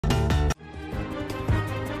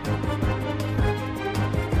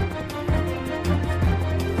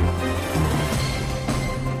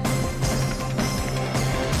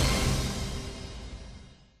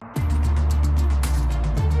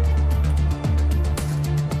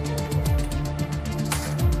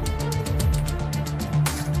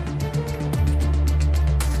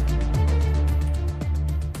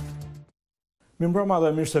Mirëmbrëma dhe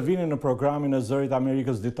mirë se vini në programin e Zërit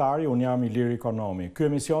Amerikës Ditari, unë jam Ilir Ekonomi. Ky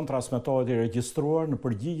emision transmetohet I regjistruar në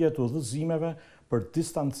përgjigje të udhëzimeve për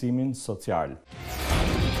distancimin social.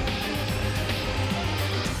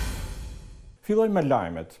 Fillojmë me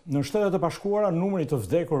lajmet. Në Shtetet e Bashkuara, numri të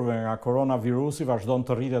vdekurve nga koronavirusi vazhdon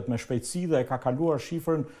të rritet me shpejtësi dhe ka kaluar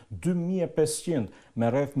shifrën 2500 me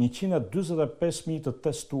rreth 145.000 të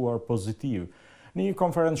testuar pozitiv. Në një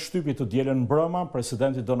konferencë shtypi të dielën mbrëma,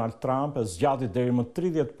 presidenti Donald Trump e zgjati deri më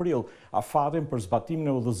 30 prill afatin për zbatimin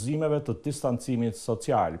e udhëzimeve të distancimit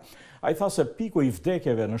social. Ai tha se piku I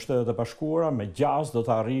vdekjeve në Shtetet e Bashkuara me gjas do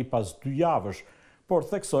të arrijë pas 2 javësh, por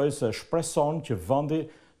theksoi se shpreson që vendi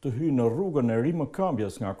të hyjë në rrugën e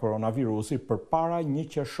rimëkëmbjes nga koronavirusi përpara 1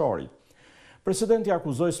 qershorit. Presidenti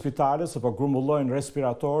akuzoi spitalet se po grumbullojnë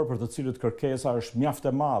respiratorë për të cilët kërkesa është mjaft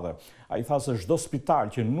e madhe. Ai tha se çdo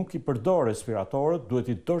spital që nuk I përdor respiratorët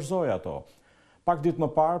duhet I dorëzojë ato. Pak ditë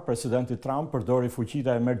më parë, presidenti Trump përdori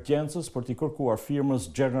fuqitë e emergjencës për t'i kërkuar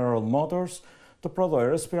firmës General Motors të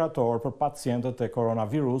prodhojë respiratorë për pacientët e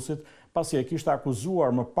koronavirusit, pasi e kishte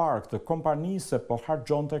akuzuar më parë këtë kompani se po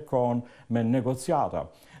harxhonte kohën me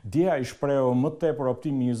negociata. Dje ai shprehu më tepër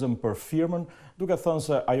optimizëm për firmën, duke thënë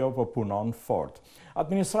se ajo po punon fort.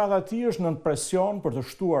 Administrata e tij është nën presion për të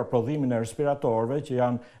shtuar prodhimin e respiratorëve që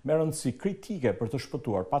janë me rëndësi kritike për të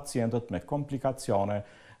shpëtuar pacientët me komplikacione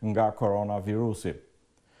nga koronavirusi.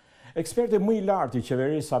 Eksperti më I lartë I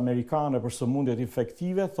qeverisë amerikane për sëmundjet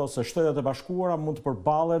infektive thotë se Shtetet e Bashkuara mund të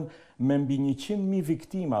përballen me mbi 100.000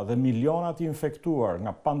 viktima dhe miliona të infektuar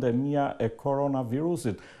nga pandemia e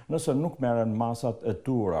koronavirusit nëse nuk merren masat e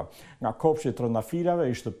duhura. Nga kopshti I trëndafilave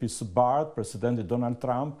I shtëpisë së bardhë, presidenti Donald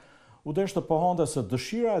Trump u desh të pohonte se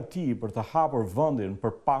dëshira e tij për të hapur vendin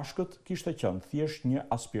për Pashkët kishte qenë thjesht një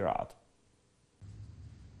aspirat.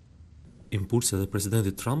 Impulset e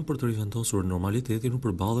presidentit Trump për të rivendosur normalitetin u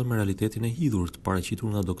përballën me realitetin e hidhur të paraqitur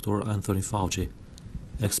nga doktor Anthony Fauci.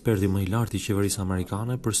 Eksperti më I lartë I qeverisë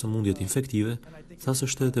amerikane për sëmundjet infektive tha se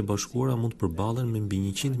Shtetet e Bashkuara mund të përballen me mbi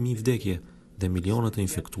 100.000 vdekje dhe miliona të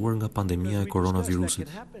infektuar nga pandemia e koronavirusit.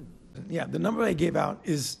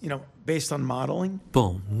 Po,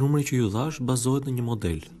 numri që ju thash bazohet në një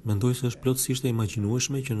model. Mendoj se është plotësisht e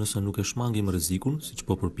imagjinueshme që nëse nuk e shmangim rrezikun, siç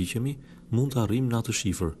po përpiqemi, mund të arrijmë në atë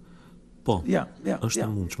shifër. Po, është e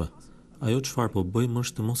mundshme. Ajo çfarë po bëjmë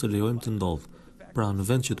është të mos e lejojmë të ndodhë. Pra, në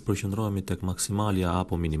vend që të përqendrohemi tek maksimalja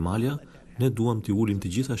apo minimalja, ne duam t'i ulim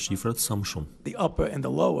të gjitha shifrat sa më shumë.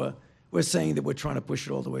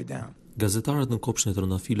 Gazetarët në kopshtin e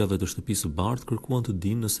trëndafilave të shtëpisë së bardhë kërkuan të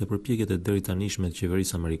dinë nëse përpjekjet e deri tanishme të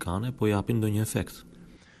qeverisë amerikane po japin ndonjë efekt.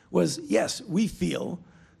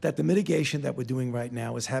 That the mitigation that we're doing right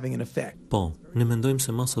now is having an effect. Po, ne mendojmë se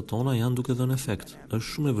masat tona janë duke dhënë efekt.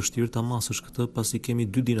 Është shumë e vështirë ta masësh këtë pasi kemi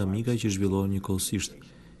 2 dinamika që zhvillohen njëkohësisht.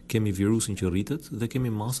 Kemi virusin që rritet dhe kemi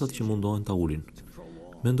masat që mundohen ta ulin.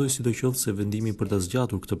 Mendoj sidoqoftë se vendimi për ta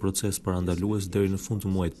zgjatur këtë proces parandalues deri në fund të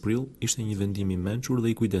muajit prill ishte një vendim I mençur dhe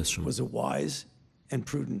I kujdesshëm. Was a wise and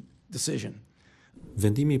prudent decision.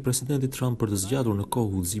 Vendimi I presidentit Trump për të zgjatur në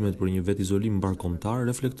kohë udhëzimet për një vetizolim mbarkombëtar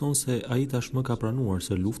reflekton se ai tashmë ka pranuar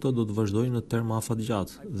se lufta do të vazhdojë në term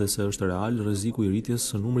afatgjatë dhe se është real rreziku I rritjes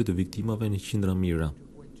së numrit të viktimave në qindra mijëra.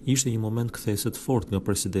 Ishte një moment kthese të fortë nga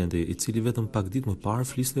presidenti, I cili vetëm pak ditë më parë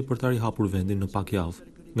fliste për të rihapur vendin në pak javë.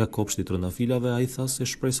 Nga kopshti I trëndafilave ai tha se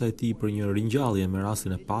shpresa e tij për një ringjallje me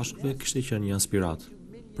rastin e Pashkëve kishte qenë një aspirat.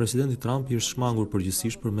 Presidenti Trump I është shmangur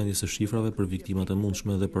përgjithsisht përmendjes së shifrave për viktimat e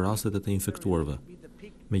mundshme dhe për rastet e të infektuarve.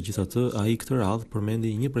 Megjithatë, ai këtë radhë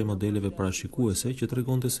përmendi një prej modeleve parashikuese që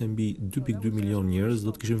tregonte se mbi 2.2 milion njerëz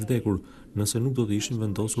do të kishin vdekur nëse nuk do të ishin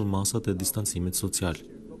vendosur masat e distancimit social.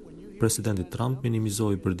 Presidenti Trump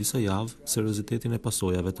minimizoi për disa javë seriozitetin e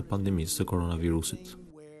pasojave të pandemisë së koronavirusit.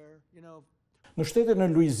 Në shtetin e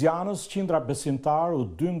Luizianës, qindra besimtarë u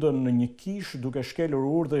dyndën në një kishë duke shkelur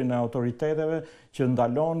urdhrin e autoriteteve që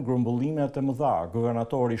ndalon grumbullimet e mëdha.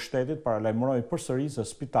 Guvernatori I shtetit paralajmëroi përsëri se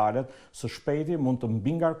spitalet së shpejti mund të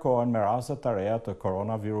mbingarkohen me raste të reja të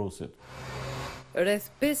koronavirusit. Rreth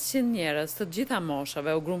 500 njerëz të gjitha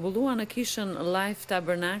moshave u grumbulluan në kishën Life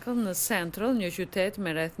Tabernacle në Central, një qytet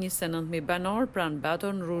me rreth 29.000 banor pranë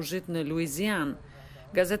Baton Rouge-it në Louisianë.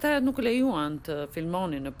 Gazetarët nuk lejuan të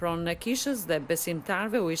filmonin në pronën e kishës dhe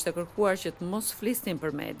besimtarëve u ishte kërkuar që të mos flisnin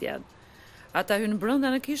për mediat. Ata hynë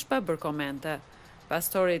brenda në kishë pa bërë komente.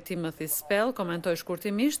 Pastori Timothy Spell komentoi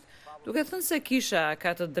shkurtimisht, duke thënë se kisha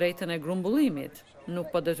ka të drejtën e grumbullimit,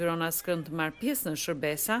 nuk po detyron askën të marrë pjesë në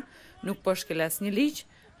shërbesa, nuk po shkel asnjë ligj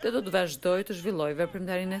dhe do të vazhdojë të zhvillojë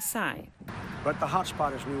veprimtarinë e saj.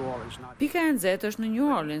 Pika e nxehtë është në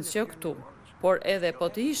New Orleans, jo këtu. Por edhe po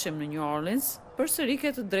të ishim në New Orleans, përsëri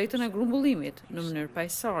ke të drejtën e grumbullimit në mënyrë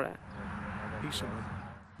paqësore. peaceably.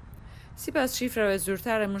 Sipas shifrave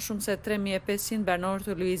zyrtare, më shumë se 3500 banor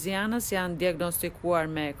të Luizianës janë diagnostikuar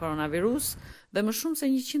me koronavirus dhe më shumë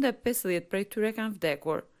se 150 prej tyre kanë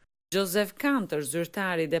vdekur. Joseph Cantor,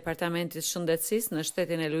 zyrtari i Departamentit Shëndetësisë në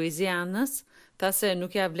shtetin e Luizianës, tha se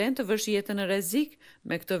nuk ja vlen të vësh jetën në rrezik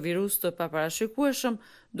me këtë virus të paparashikueshëm,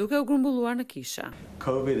 duke u grumbulluar në kisha.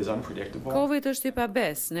 Covid është i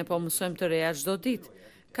pabes, ne po mësojmë të reja çdo ditë.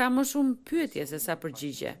 Ka më shumë pyetje se sa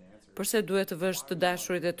përgjigje. Përse duhet të vësh të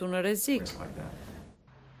dashurit e tu në rrezik?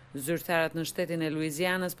 Zyrtarët në shtetin e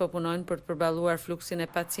Luizianës po punojnë për të përballuar fluksin e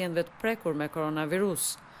pacientëve të prekur me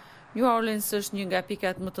koronavirus. New Orleans është një nga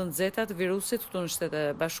pikat më të nxehta të virusit këtu në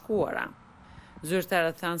Shtetet e Bashkuara.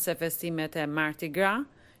 Zyrtarët thanë se festimet e Mardi Gras,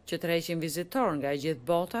 që tërheqin vizitor nga gjithë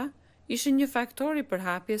bota, ishin një faktor i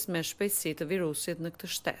përhapjes me shpejtësi të virusit në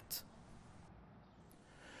këtë shtet.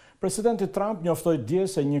 Presidenti Trump njoftoi dje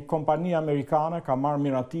se një kompani amerikane ka marrë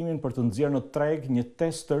miratimin për të nxjerrë në treg një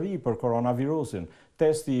test të ri për koronavirusin.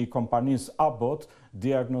 Testi i kompanisë Abbott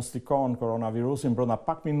diagnostikon koronavirusin brenda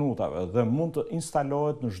pak minutave dhe mund të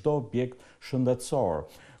instalohet në çdo objekt shëndetësor.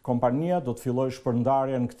 Kompania do të fillojë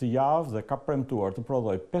shpërndarjen këtë javë dhe ka premtuar të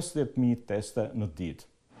prodhojë 50.000 teste në ditë.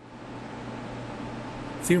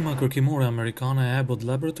 Firma kërkimore amerikane Abbott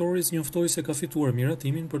Laboratories njoftoi se ka fituar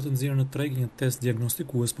miratimin për të nxjerrë në treg një test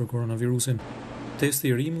diagnostikues për koronavirusin. Testi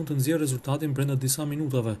i ri mund të nxjerrë rezultatin brenda disa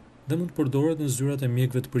minutave dhe mund të përdoret në zyrat e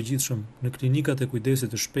mjekëve të përgjithshëm, në klinikat e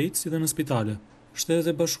kujdesit të shpejtë si dhe në spitale.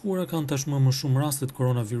 Shtetet e Bashkuara kanë tashmë më shumë raste të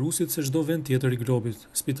koronavirusit se çdo vend tjetër i globit.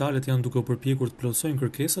 Spitalet janë duke u përpjekur të plotësojnë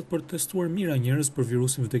kërkesat për të testuar mira njerëz për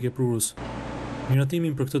virusin vdekjeprurës.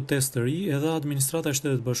 Miratimin për këtë test të ri e dha Administrata e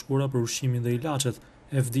Shtetit Bashkuara për Ushqimin dhe Ilaçet,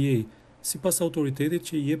 FDA, sipas autoritetit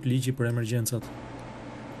që i jep ligji për emergjencat.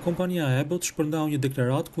 Kompania Abbott shpërndau një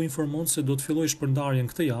deklaratë ku informon se do të fillojë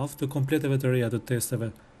shpërndarjen këtë javë të kompleteve të reja të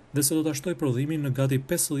testeve dhe se do ta shtojë prodhimin në gati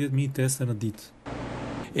 50.000 teste në ditë.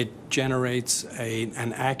 It generates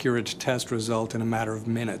an accurate test result in a matter of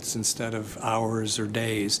minutes instead of hours or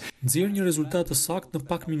days. Nxjerr një rezultat të saktë në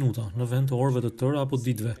pak minuta, në vend të orëve të tëra apo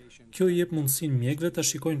ditëve. Kjo i jep mundësinë mjekëve ta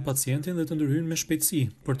shikojnë pacientin dhe të ndërhyjnë me shpejtësi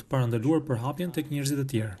për të parandaluar përhapjen tek njerëzit e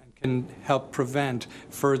tjerë. Can help prevent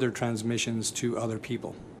further transmissions to other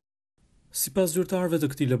people. Sipas zyrtarëve të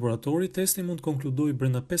këtij laboratori, testi mund të konkludojë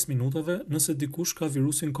brenda 5 minutave nëse dikush ka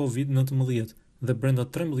virusin COVID-19 dhe brenda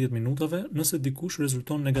 13 minutave nëse dikush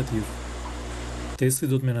rezulton negativ. Testi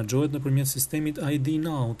do të menaxhohet nëpërmjet sistemit ID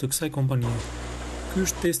Now të kësaj kompanie. Ky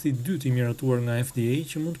është testi i dytë i miratuar nga FDA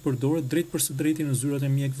që mund të përdoret drejt për së drejti në zyrat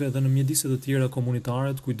e mjekëve dhe në mjedise të tjera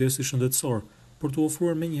komunitare të kujdesit shëndetësor për të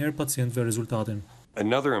ofruar menjëherë pacientëve rezultatin.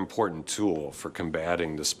 Another important tool for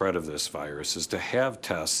combating the spread of this virus is to have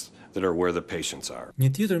tests that are where the patients are.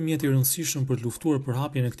 Një tjetër mjet i rëndësishëm për të luftuar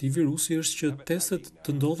përhapjen e këtij virusi është që testet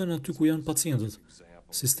të ndodhen aty ku janë pacientët.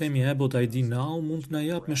 Sistemi Abbott ID Now mund të na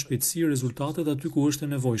jap me shpejtësi rezultatet aty ku është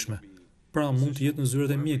e nevojshme. Pra mund të jetë në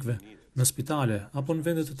zyrat e mjekëve, në spitale apo në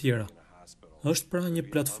vende të tjera. Është pra një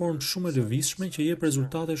platformë shumë e lëvizshme që jep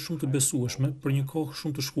rezultate shumë të besueshme për një kohë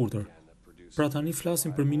shumë të shkurtër. Pra tani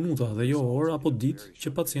flasim për minuta dhe jo orë apo ditë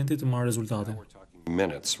që pacienti të marrë rezultatin.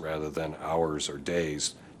 Minutes rather than hours or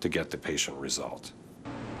days to get the patient result.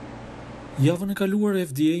 Javën e kaluar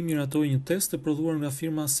FDA miratoi një test të prodhuar nga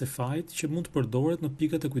firma Cepheid që mund të përdoret në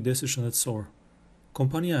pikat e kujdesit shëndetësor.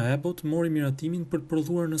 Kompania Abbott mori miratimin për të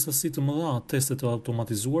prodhuar në sasi të mëdha teste të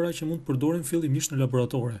automatizuara që mund të përdoren fillimisht në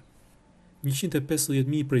laboratore.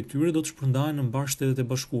 150.000 prej tyre do të shpërndahen në mbar Shtetet e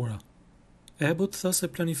Bashkuara. Abbott tha se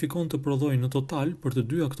planifikon të prodhojë në total për të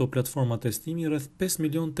dyja këto platforma testimi rreth 5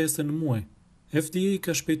 milion teste në muaj. FDA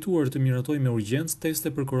ka shpejtuar të miratojë me urgjencë teste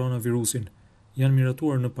për koronavirusin. Janë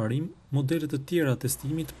miratuar në parim modele të tjera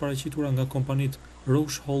testimit paraqitura nga kompanitë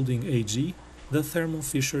Roche Holding AG dhe Thermo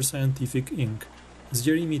Fisher Scientific Inc.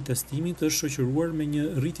 Zgjerimi i testimit është shoqëruar me një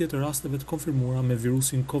rritje të rasteve të konfirmuara me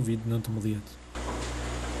virusin COVID-19.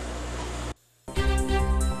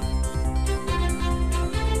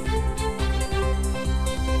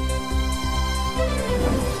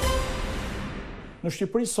 Në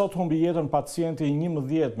Shqipëri sot humbi jetën pacienti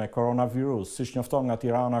 11 me koronavirus, siç njofton nga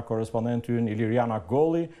Tirana korespondenti ynë Iliriana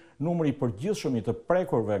Golli. Numri i përgjithshëm i të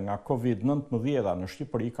prekurve nga COVID-19 në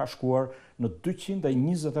Shqipëri ka shkuar në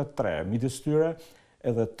 223, midis tyre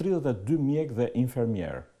edhe 32 mjek dhe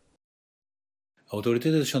infermier.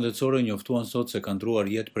 Autoritetet shëndetësore njoftuan sot se ka ndruar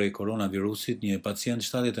jetë prej koronavirusit një pacient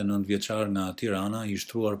 79 vjeçar nga Tirana i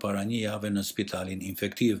shtruar para një jave në spitalin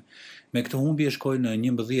infektiv. Me këtë humbje shkoi në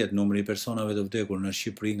 11 numri i personave të vdekur në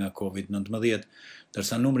Shqipëri nga COVID-19,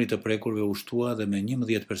 ndërsa numri të prekurve u shtua dhe me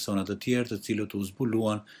 11 persona të tjerë të cilët u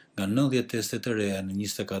zbuluan nga 90 teste të reja në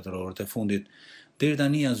 24 orët e fundit. Deri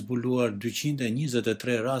tani janë zbuluar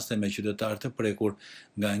 223 raste me qytetarë të prekur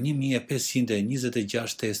nga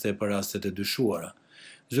 1526 teste për rastet e dyshuara.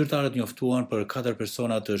 Zyrtarët njoftuan për 4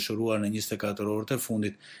 persona të shëruar në 24 orët e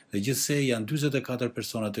fundit dhe gjithsej janë 44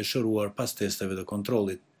 persona të shëruar pas testeve të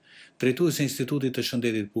kontrollit. Drejtuesi i Institutit të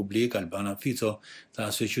Shëndetit Publik, Albana Fico, tha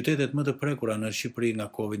se qytetet më të prekura në Shqipëri nga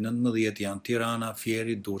COVID-19 janë Tirana,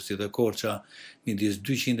 Fieri, Durrësi dhe Korça. Midis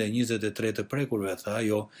 223 të prekurve, tha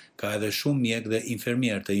ajo, ka edhe shumë mjek dhe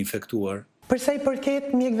infermier të infektuar. Përsa i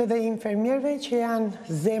përket mjekëve dhe infermierëve që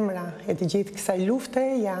janë zemra e të gjithë kësaj lufte,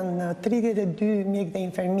 janë 32 mjekë dhe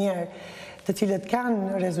infermierë të cilët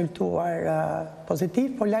kanë rezultuar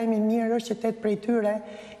pozitiv, por lajmi mirë është që 8 prej tyre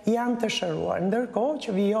janë të shëruar, ndërkohë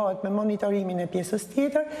që vijohet me monitorimin e pjesës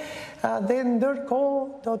tjetër dhe ndërkohë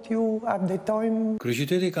do t'ju updatojmë.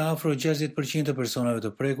 Kryeqyteti ka afro 60% të personave të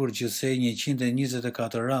prekur, gjithsej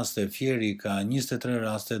 124 raste, Fieri ka 23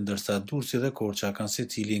 raste, ndërsa Durrësi dhe Korça kanë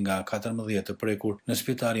secili nga 14 të prekur. Në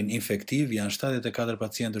spitalin infektiv janë 74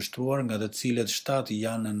 pacientë të shtruar, nga të cilët 7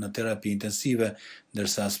 janë në terapi intensive,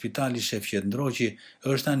 ndërsa spitali Shefqet Ndroqi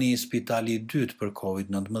është tani spitali i dytë për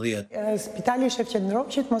COVID-19. Spitali Shefqet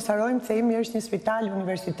Ndroqit, mos harrojmë themi, është një spital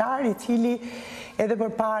universitar i cili edhe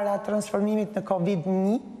përpara transformimit në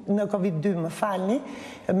COVID-2,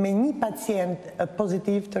 me një pacient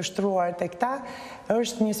pozitiv të shtruar tek ta,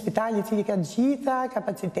 është një spital i cili ka gjitha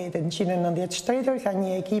kapacitetet, 190 shtretër, ka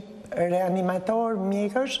një ekip reanimator,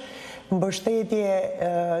 mjekësh, mbështetje,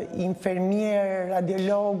 infermier,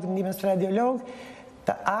 radiolog, ndihmës radiolog,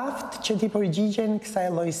 të aftë që t'i përgjigjen kësaj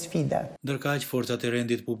lloji sfide. Ndërkaq, forcat e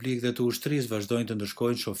rendit publik dhe të ushtrisë vazhdojnë të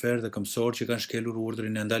ndërshkojnë shoferë dhe këmbësorë që kanë shkelur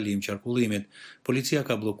urdhrin e ndalim qarkullimit. Policia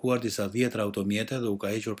ka bllokuar disa 10 automjete dhe u ka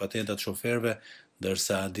hequr patentat shoferëve,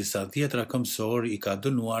 ndërsa disa 10 këmbësorë i ka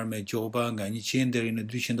dënuar me gjoba nga 100 deri në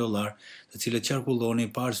 $200, të cilët qarkullonin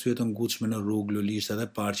pa arsye të ngutshme në rrugë, lulishte dhe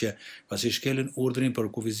parqe, pasi shkelën urdhrin për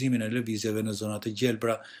kufizimin e lëvizjeve në zona të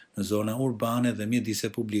gjelbra, në zona urbane dhe mjedise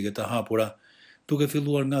publike të hapura. Duke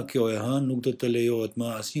filluar nga kjo e hënë, nuk do të lejohet më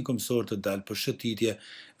asnjë këmbësor të dalë për shëtitje,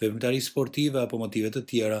 veprimtari sportive apo motive të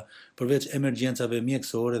tjera, përveç emergjencave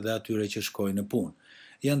mjekësore dhe atyre që shkojnë në punë.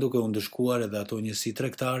 Janë duke u ndëshkuar edhe ato njësi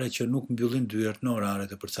tregtare që nuk mbyllin dyert në orare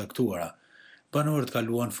të përcaktuara. Banorët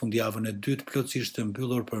kaluan fundjavën e dytë plotësisht të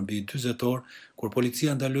mbyllur për mbi 40 orë, kur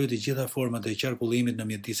policia ndaloi të gjitha format e qarkullimit në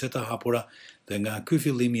mjedise të hapura dhe nga ky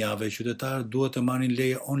fillim jave qytetarët duhet të marrin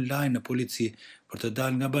leje online në polici për të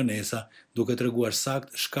dalë nga banesa, duke treguar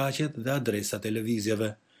sakt shkaqet dhe adresat e lëvizjeve.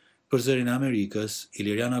 Për Zërin e Amerikës,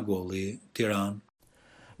 Iliriana Golli, Tiranë.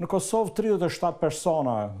 Në Kosovë, 37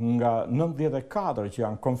 persona nga 94 që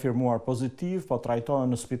janë konfirmuar pozitiv, po trajtohen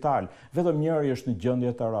në spital. Vetëm njëri është në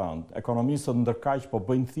gjendje të rëndë. Ekonomistët ndërkaq po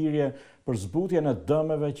bëjnë thirrje për zbutjen e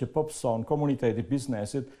dëmeve që po pëson komuniteti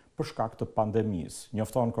biznesit për shkak të pandemisë.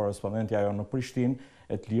 Njofton korrespondentja jonë në Prishtinë,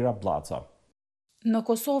 Etlira Blaca. Në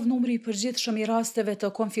Kosovë, numri i përgjithshëm i rasteve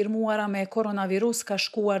të konfirmuara me koronavirus ka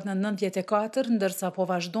shkuar në 94, ndërsa po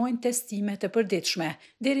vazhdojnë testimet e përditshme.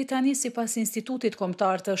 Deri tani, sipas Institutit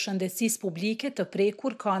Kombëtar të Shëndetësisë Publike, të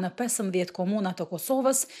prekur ka në 15 komuna të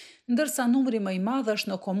Kosovës, ndërsa numri më i madh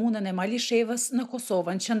është në komunën e Malishevës në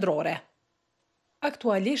Kosovën qendrore.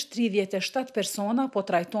 Aktualisht 37 persona po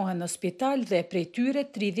trajtohen në spital dhe prej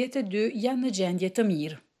tyre 32 janë në gjendje të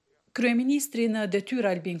mirë. Kryeministri në detyrë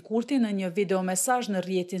Albin Kurti në një videomesazh në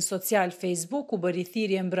rrjetin social Facebook u bëri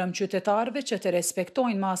thirrje mbrëm qytetarëve që të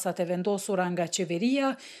respektojnë masat e vendosura nga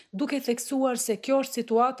qeveria, duke theksuar se kjo është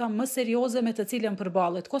situata më serioze me të cilën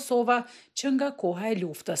përballet Kosova që nga koha e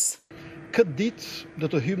luftës. Këtë ditë do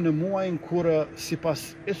të hymë në muajin kur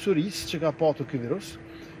sipas esurisë që ka patur ky virus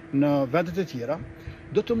në vendet e tjera,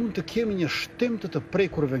 do të mund të kemi një shtim të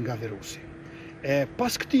prekurve nga virusi.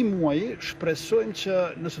 Pas këtij muaji, shpresojmë që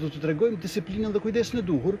nëse do të tregojmë disiplinën dhe kujdesin e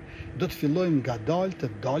duhur, do të fillojmë ngadalë të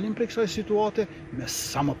dalim prej kësaj situate me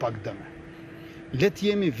sa më pak dëme. Le të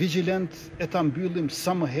jemi vigjilent e ta mbyllim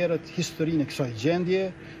sa më herët historinë e kësaj gjendje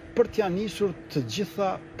për t'ia nisur të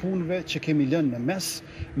gjitha punëve që kemi lënë në mes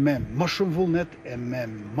me më shumë vullnet e me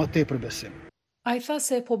më tepër besim. Ai tha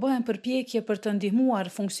se po bëhen përpjekje për të ndihmuar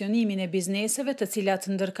funksionimin e bizneseve, të cilat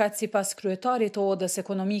ndërkaq sipas kryetarit të Odës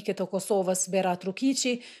Ekonomike të Kosovës Berat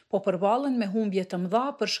Rukiqi, po përballen me humbje të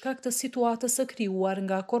mëdha për shkak të situatës së krijuar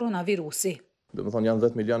nga koronavirusi. Domethënë janë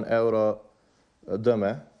 10 milion euro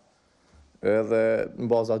dëme, edhe në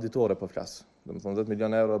bazë auditore po flas. Domethënë 10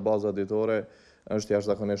 milion euro bazë auditore është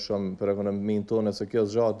jashtëzakonisht shumë për ekonominë tonë, se kjo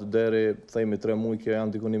zgjat deri themi 3 muaj që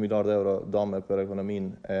janë diku 1 miliard euro dëme për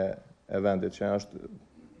ekonominë e vendit, që është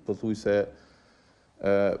pothuajse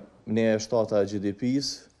 1/7 e GDP-s,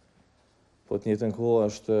 po të njëjtën kohë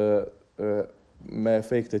është me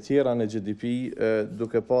efekte tjera në GDP,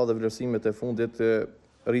 duke pa dhe vlerësimet e fundit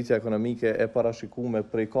rritja ekonomike e parashikuar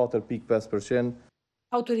prej 4.5%.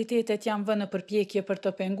 Autoritetet janë vënë në përpjekje për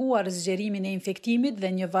të penguar zgjerimin e infektimit dhe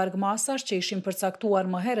një varg masash që ishin përcaktuar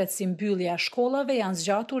më herët si mbyllja e shkollave janë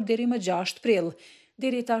zgjatur deri më 6 prill.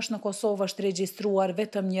 Deri tash në Kosovë është regjistruar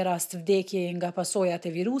vetëm një rast vdekjeje nga pasojat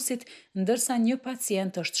e virusit, ndërsa një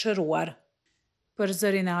pacient është shëruar. Për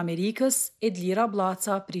Zërin e Amerikës, Edlira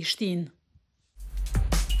Blaca, Prishtinë.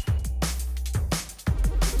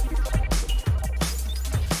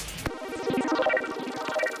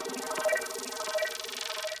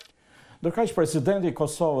 Ndërkaq presidenti i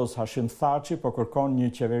Kosovës Hashim Thaçi po kërkon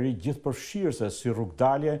një qeveri gjithëpërfshirëse si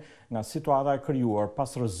rrugdalje nga situata e krijuar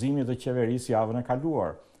pas rrëzimit të qeverisë javën e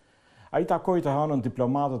kaluar. Ai takoi të hënën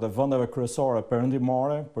diplomatët e vendeve kryesore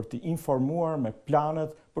perëndimore për t'i informuar me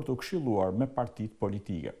planet për të këshilluar me partitë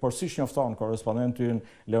politike. Por siç njofton korrespondenti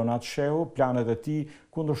ynë Leonat Shehu, planet e tij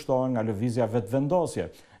kundërshtohen nga lëvizja vetëvendosje,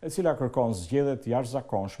 e cila kërkon zgjedhje të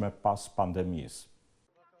jashtëzakonshme pas pandemisë.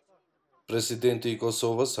 Presidenti i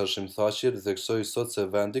Kosovës, Hashim Thaçi, theksoi sot se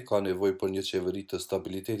vendi ka nevojë për një qeveri të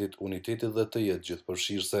stabilitetit, unitetit dhe të jetë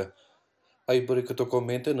gjithëpërfshirëse. Ai bëri këto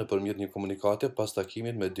komente nëpërmjet një komunikate pas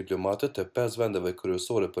takimit me diplomatët e 5 vendeve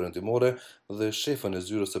kryesore perëndimore dhe shefën e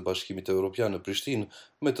zyrës së Bashkimit Evropian në Prishtinë,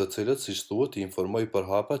 me të cilët, siç thuhet, i informoi për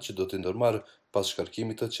hapat që do t'i ndërmarrë pas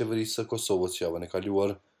shkarkimit të qeverisë së Kosovës javën e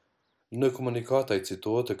kaluar. Në komunikat ai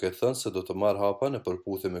citohet të ketë thënë se do të marrë hapa në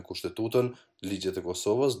përputhje me kushtetutën, ligjet e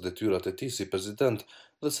Kosovës, detyrat e tij si president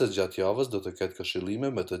dhe se gjatë javës do të ketë këshillime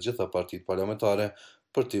me të gjitha partitë parlamentare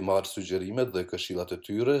për t'i marrë sugjerimet dhe këshillat e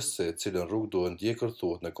tyre se cilën rrugë duhet ndjekër,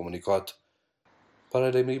 thuhet në komunikat.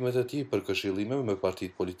 Paralajmërimet e tij për këshillime me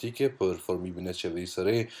partitë politike për formimin e qeverisë së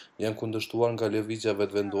re janë kundërshtuar nga lëvizja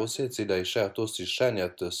vetëvendosje, e cila i sheh ato si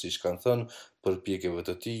shenja të, siç kanë thënë, përpjekjeve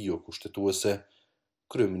të tij jo kushtetuese.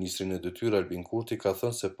 Kryeministri në detyrë Albin Kurti ka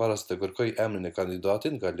thënë se para se të kërkojë emrin e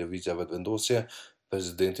kandidatit nga lëvizja vetëvendosje,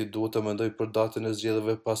 presidenti duhet të mendojë për datën e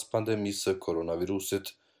zgjedhjeve pas pandemisë së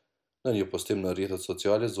koronavirusit. Në një postim në rrjetet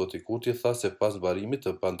sociale, zoti Kurti tha se pas mbarimit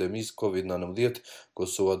të pandemisë COVID-19,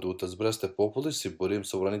 Kosova duhet të zbreste popullit si burim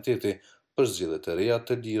sovraniteti për zgjedhje të reja,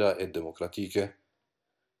 të lira e demokratike.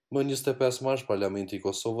 Më 25 mars, Parlamenti i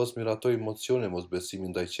Kosovës miratoi mocionin e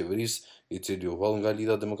mosbesimit ndaj qeverisë, i cili u holl nga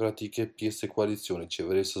Lidha Demokratike, pjesë e koalicionit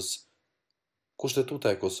qeverisës.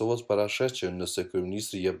 Kushtetuta e Kosovës parasheh që nëse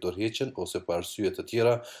kryeministri jep dorëheqjen ose për arsye të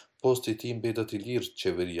tjera, posti i tij mbetet i lirë,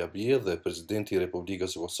 qeveria bie dhe presidenti i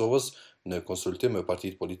Republikës së Kosovës, në konsultim me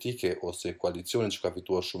partitë politike ose koalicionin që ka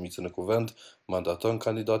fituar shumicën në kuvend, mandaton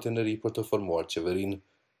kandidatin e ri për të formuar qeverinë.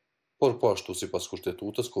 Por po ashtu sipas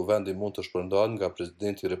kushtetutës, kuvendi mund të shpërndahet nga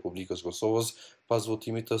presidenti i Republikës së Kosovës pas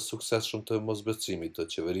votimit të suksesshëm të mosbesimit të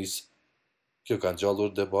qeverisë. Kjo ka ngjallur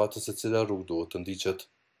debate se cila rrugë duhet të ndiqet.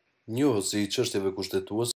 Njohësi i çështjeve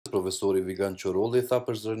kushtetuese, profesori Vigan Qorolli tha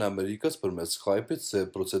për Zërin e Amerikës përmes Skype-it se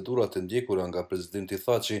procedurat e ndjekura nga presidenti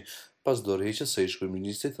Thaçi pas dorëheqjes së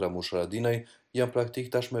ish-kryeministrit Ramush Haradinaj janë praktik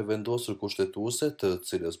tashmë vendosur kushtetuese, të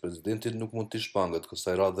cilës presidenti nuk mund t'i shpangët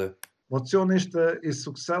kësaj radhe. Mocioni ishte i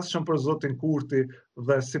suksesshëm për zotin Kurti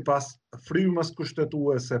dhe sipas frymës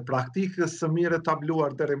kushtetuese, praktikës së mire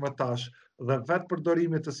tabluar deri më tash dhe vetë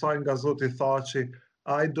përdorimit të saj nga zoti Thaçi,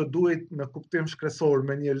 ai do duhet në kuptim shkresor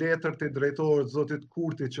me një letër të drejtorit zotit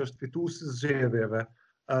Kurti që është fituesi i zgjedhjeve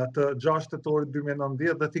të 6 tetorit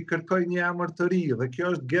 2019 dhe t'i kërkoj një emër të ri dhe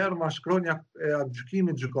kjo është germa shkronja e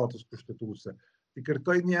gjykimit gjykatës kushtetuese. I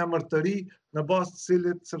kërkoj një emër të ri në bazë të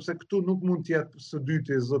cilit, sepse këtu nuk mund të jetë së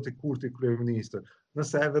dyti zoti Kurti kryeministër.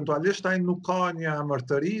 Nëse eventualisht ai nuk ka një emër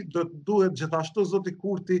të ri, do të duhet gjithashtu zoti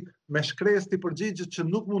Kurti me shkresë të përgjigjet që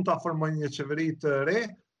nuk mund ta formojë një qeveri të re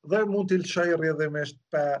dhe mund t'i lëshojë rrjedhimisht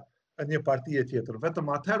pa një parti tjetër. Vetëm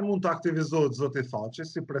atëherë mund të aktivizohet zoti Thaçi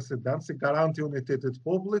si president, si garant i unitetit të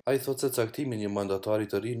popullit. Ai thotë se caktimi i një mandatari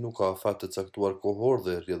të ri nuk ka afat të caktuar kohor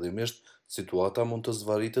dhe rrjedhimisht situata mund të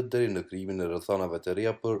zvarritet deri në krijimin e rrethanave të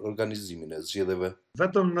reja për organizimin e zgjedhjeve.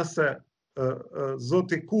 Vetëm nëse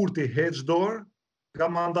zoti Kurti heq dorë nga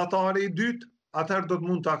mandatari i dytë, atëherë do të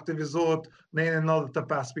mund të aktivizohet në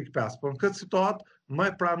 95.5. Por në këtë situatë më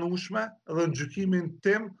e pranueshme dhe në gjykimin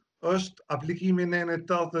tim është aplikimi në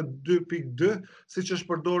 82.2, siç është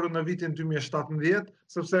përdorur në vitin 2017,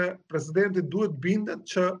 sepse presidenti duhet bindet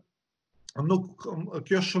që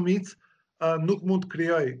kjo shumicë nuk mund të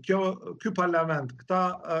krijojë, ky parlament,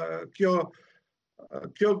 kjo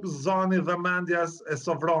zani dhe mendjas e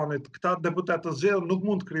sovranit, këta deputet të zgjedhur nuk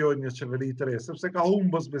mund të krijojnë një qeveri të re, sepse ka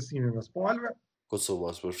humbur besimin mes palëve.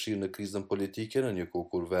 Kosova është përfshirë në krizën politike në një kohë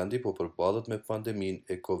kur vendi po përballet me pandeminë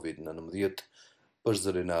e COVID-19. Për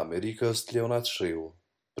Zërin e Amerikës, Leonat Shehu,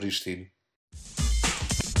 Prishtinë.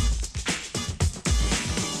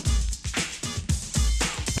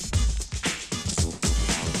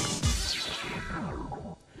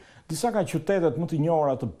 Disa nga qytetet më të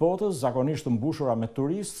njohura të botës, zakonisht të mbushura me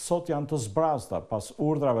turistë, sot janë të zbrazta pas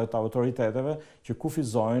urdhrave të autoriteteve që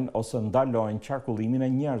kufizojnë ose ndalojnë qarkullimin e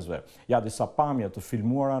njerëzve. Ja disa pamje të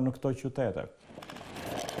filmuara në këto qytete.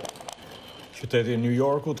 Qyteti i New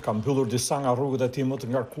Yorkut ka mbyllur disa nga rrugët e tij më të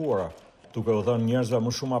ngarkuara, duke u dhënë njerëzve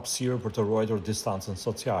më shumë hapësirë për të ruajtur distancën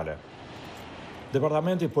sociale.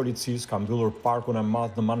 Departamenti i policisë ka mbyllur parkun e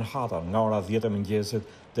madh në Manhattan nga ora 10 e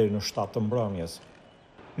mëngjesit deri në 7 të mbrëmjes.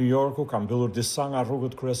 New Yorku ka mbyllur disa nga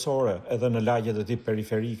rrugët kryesore edhe në lagjet e tij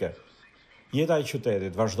periferike. Jeta e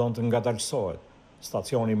qytetit vazhdon të ngadalësohet.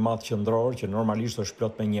 Stacioni i madh qendror, që normalisht është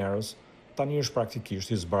plot me njerëz, tani është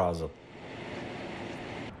praktikisht i zbrazët.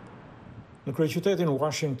 Në kryeqytetin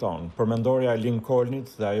Washington, përmendorja e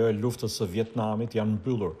Lincolnit dhe ajo e luftës së Vietnamit janë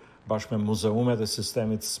mbyllur bashkë me muzeumet e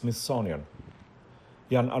sistemit Smithsonian.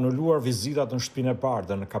 Janë anuluar vizitat në Shtëpinë e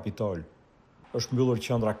Bardhë dhe në Kapitol. Është mbyllur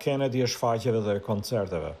qendra Kennedy e shfaqjeve dhe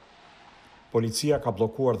koncerteve. Policia ka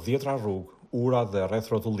bllokuar 10 rrugë, ura dhe rreth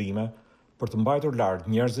rrotullime për të mbajtur larg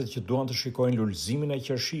njerëzit që duan të shikojnë lulëzimin e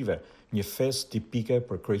qershive, një festë tipike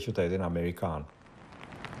për kryeqytetin amerikan.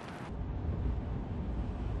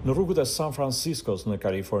 Në rrugët e San Franciscos në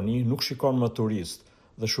Kaliforni nuk shikon më turist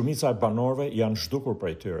dhe shumica e banorëve janë zhdukur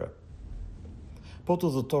prej tyre. Po të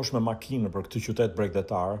udhëtosh me makinë për këtë qytet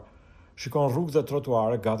bregdetar, shikon rrugë dhe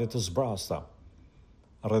trotuare gati të zbrasta.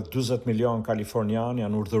 Rreth 40 milion kalifornian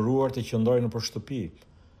janë urdhëruar të qëndrojnë nëpër shtëpi,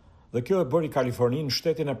 dhe kjo e bëri Kaliforninë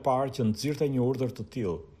shtetin e parë që nxirrte një urdhër të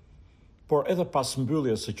tillë. Por edhe pas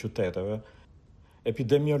mbylljes së qyteteve,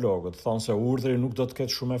 epidemiologët thonë se urdhri nuk do të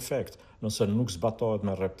ketë shumë efekt nëse nuk zbatohet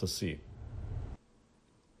me rreptësi.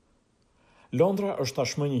 Londra është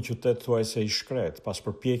tashmë një qytet thuajse i shkret pas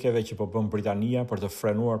përpjekjeve që po bën Britania për të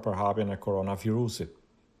frenuar përhapjen e koronavirusit.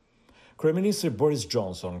 Kryeministri Boris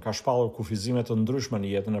Johnson ka shpallur kufizime të ndryshme në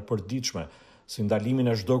jetën e përditshme, si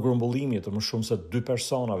ndalimin e çdo grumbullimi të më shumë se 2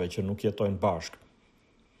 personave që nuk jetojnë bashkë.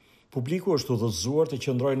 Publiku është udhëzuar të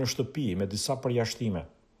qëndrojë në shtëpi me disa përjashtime.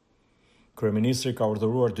 Kryeministri ka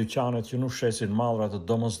urdhëruar dyqanet që nuk shesin mallra të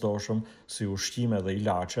domosdoshëm si ushqime dhe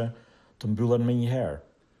ilaçe të mbyllen menjëherë.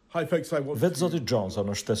 Vetë zoti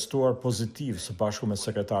Johnson është testuar pozitiv së bashku me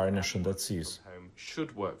sekretarin e shëndetësisë.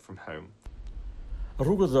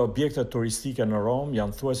 Rrugët dhe objektet turistike në Rom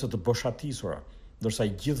janë thuajse të boshatisura, ndërsa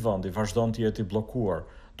i gjithë vendi vazhdon të jetë i bllokuar,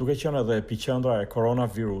 duke qenë edhe epiqendra e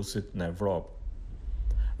koronavirusit në Evropë.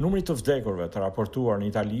 Numri të vdekurve të raportuar në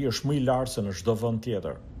Itali është më i lartë se në çdo vend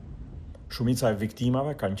tjetër. Shumica e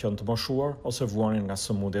viktimave kanë qenë të moshuar ose vuanin nga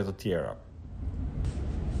sëmundje të tjera.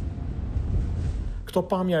 Këto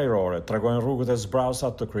pamje ajrore tregojnë rrugët e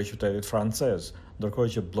zbrasta të kryeqytetit francez,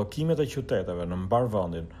 ndërkohë që bllokimet e qyteteve në mbar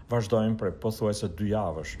vendin vazhdojnë prej pothuajse 2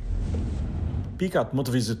 javësh. Pikat më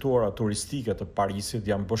të vizituara turistike të Parisit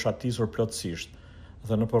janë boshatisur plotësisht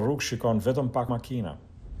dhe nëpër rrugë shikon vetëm pak makina.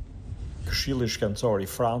 Këshilli shkencor i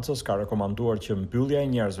Francës ka rekomanduar që mbyllja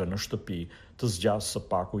e njerëzve në shtëpi të zgjasë së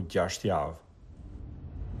paku 6 javë.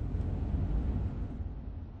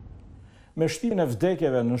 Me shtimin e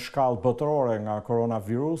vdekjeve në shkallë botërore nga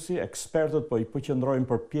koronavirusi, ekspertët po i përqendrojnë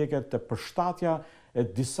përpjekjet të përshtatja e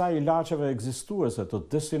disa ilaçeve ekzistuese të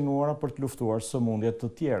destinuara për të luftuar sëmundje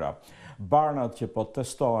të tjera. Barnat që po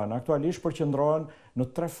testohen aktualisht përqendrohen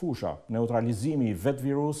në 3 fusha: neutralizimi i vetë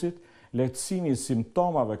virusit, lehtësimi i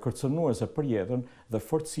simptomave kërcënuese për jetën dhe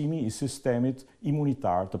forcimi i sistemit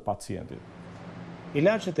imunitar të pacientit.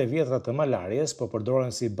 Ilaçet e vjetra të malarjes po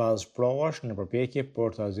përdoren si bazë provash në përpjekje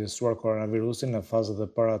për të zgjestuar koronavirusin në fazat e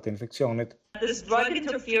para të infeksionit.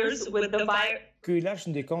 Ky ilaç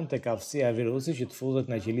ndikon tek aftësia e virusit që të futet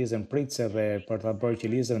në qelizën pritëse dhe për ta bërë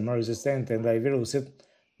qelizën më rezistente ndaj virusit.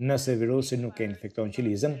 Nëse virusi nuk e infekton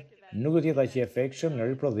qelizën, nuk do të jetë aq i efektshëm në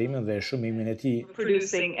riprodhimin dhe shumimin e tij.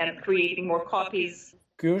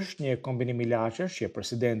 Ky është një kombinim ilaçesh që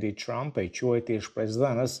presidenti Trump e quajti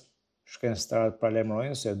shpresdhënës. Shkencëtarët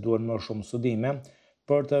paralajmërojnë se duhen më shumë studime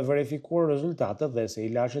për të verifikuar rezultatet dhe se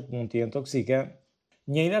ilaçet mund të jenë toksike.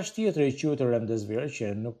 Një ilaç tjetër i quajtur remdesivir që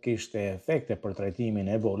nuk kishte efekte për trajtimin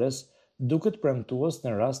e Ebolës, duket premtues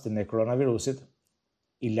në rastin e koronavirusit.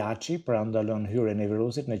 Ilaçi parandalon hyrjen e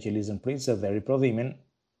virusit në qelizën pritëse dhe riprodhimin.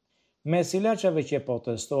 Mes ilaçeve që po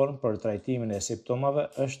testohen për trajtimin e simptomave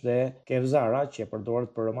është dhe Kevzara që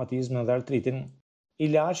përdoret për reumatizmin dhe artritin.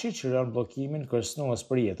 Ilaçi çliron bllokimin kërcënues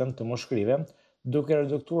për jetën të mushkërive, duke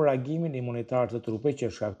reduktuar reagimin imunitar të trupit që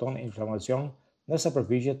shkakton inflamacion nëse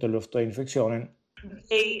përpiqet të luftojë infeksionin.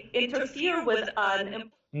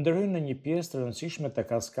 Ndërhyjnë në një pjesë të rëndësishme të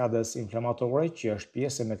kaskadës inflamatore që është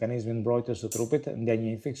pjesë e mekanizmit mbrojtjes së trupit ndaj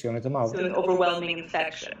një infeksioni të madh.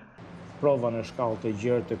 Prova në shkallë të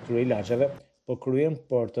gjerë të këtyre ilaçeve po kryen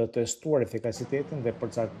për të testuar efikasitetin dhe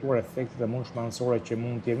përcaktuar efektet e mundshme anësore që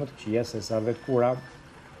mund të jenë më të këqija se sa vetë kura.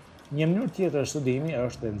 Një mënyrë tjetër studimi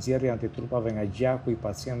është nxjerrja e antitrupave nga gjaku i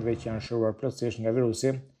pacientëve që janë shëruar plotësisht nga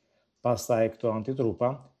virusi. Pastaj këto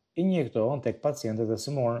antitrupa injektohen tek pacientët e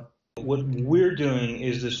sëmurë. What we're doing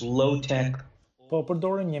is this low-tech. Po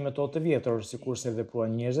përdoren një metodë të vjetër, sikurse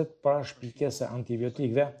vepruan njerëzit para shpikjes së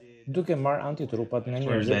antibiotikëve, duke marrë antitrupat nga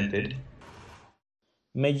njerëzit.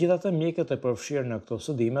 Megjithatë, mjekët e përfshirë në këto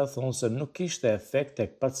studime thonë se nuk kishte efekt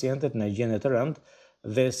tek pacientët në gjendje të rëndë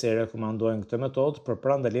dhe se rekomandojnë këtë metodë për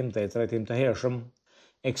parandalim dhe trajtim të hershëm.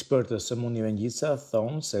 Ekspertët e sëmundjeve ngjitse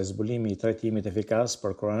thonë se zbulimi i trajtimit efikas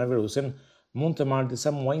për koronavirusin mund të marrë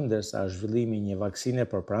disa muaj, ndërsa zhvillimi i një vaksine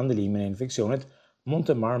për parandalimin e infeksionit mund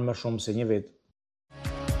të marrë më shumë se një vit.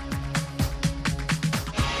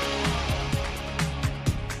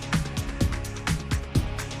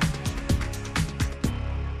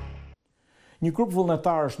 Një grup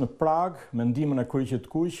vullnetarësh në Prag, me ndihmën e kryqit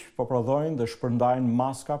kuq, po prodhojnë dhe shpërndajnë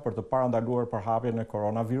maska për të parandaluar përhapjen e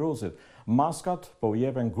koronavirusit. Maskat po u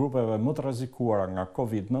jepen grupeve më të rrezikuara nga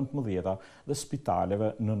COVID-19 dhe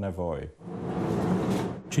spitaleve në nevojë.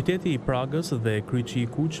 Qyteti i Pragës dhe kryqi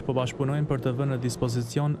i kuq po bashkëpunojnë për të vënë në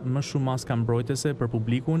dispozicion më shumë maska mbrojtëse për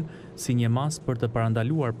publikun si një masë për të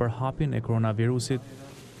parandaluar përhapjen e koronavirusit.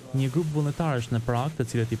 Një grup vullnetarësh në Prag,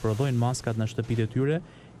 të cilët i prodhojnë maskat në shtëpitë e tyre,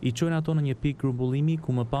 i çojnë ato në një pikë grumbullimi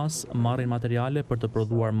ku më pas marrin materiale për të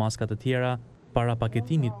prodhuar maska të tjera. Para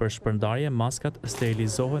paketimit për shpërndarje, maskat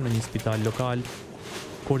sterilizohen në një spital lokal.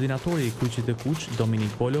 Koordinatori i kryqit të kuq,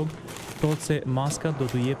 Dominik Bolog, thotë se maskat do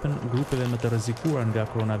t'u jepen grupeve më të rrezikuara nga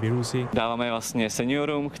koronavirusi.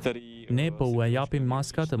 Ne po u japim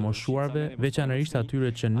maska të moshuarve, veçanërisht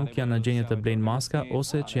atyre që nuk janë në gjendje të blejnë maska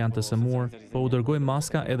ose që janë të sëmurë. Po u dërgojmë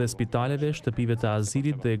maska edhe spitaleve, shtëpive të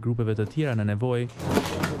azilit dhe grupeve të tjera në nevojë.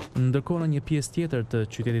 Ndërkohë në një pjesë tjetër të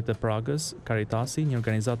qytetit të Pragës, Caritasi, një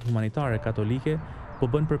organizatë humanitare katolike, po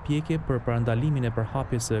bën përpjekje për parandalimin e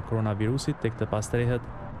përhapjes së koronavirusit tek të pastrehet.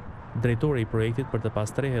 Drejtori i projektit për të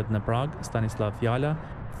pastrehet në Prag, Stanislav Fjala,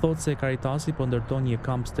 thotë se Caritasi po ndërton një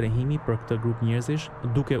kamp strehimi për këtë grup njerëzish,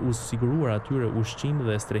 duke u siguruar atyre ushqim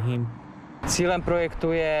dhe strehim. Ky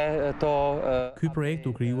projekt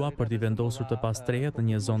u krijua për t'i vendosur të pastrehet në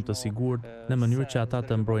një zonë të sigurt, në mënyrë që ata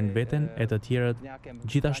të mbrojnë veten e të tjerët.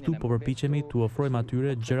 Gjithashtu po përpiqemi t'u ofrojmë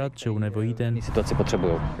atyre gjërat që u nevojiten.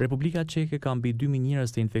 Republika Çeke ka mbi 2000 njerëz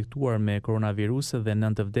të infektuar me koronavirus dhe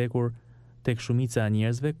 9 të vdekur. Tek shumica e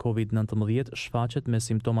njerëzve, COVID-19 shfaqet me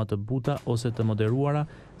simptoma të buta ose të moderuara,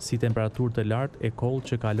 si temperaturë të lartë e koll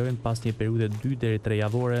që kalojnë pas një periudhe 2 deri 3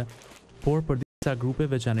 javore. Por për disa grupe,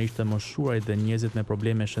 veçanërisht të moshuarit dhe njerëzit me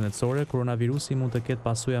probleme shëndetësore, koronavirusi mund të ketë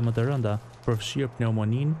pasoja më të rënda, përfshirë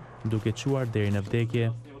pneumoninë, duke çuar deri në vdekje.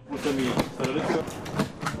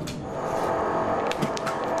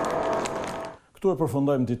 Këtu e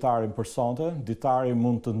përfundojmë ditarin për sonte. Ditari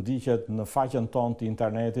mund të ndiqet në faqen tonë të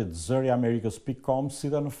internetit zëriamerikës.com si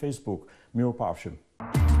dhe në Facebook. Mirupafshim.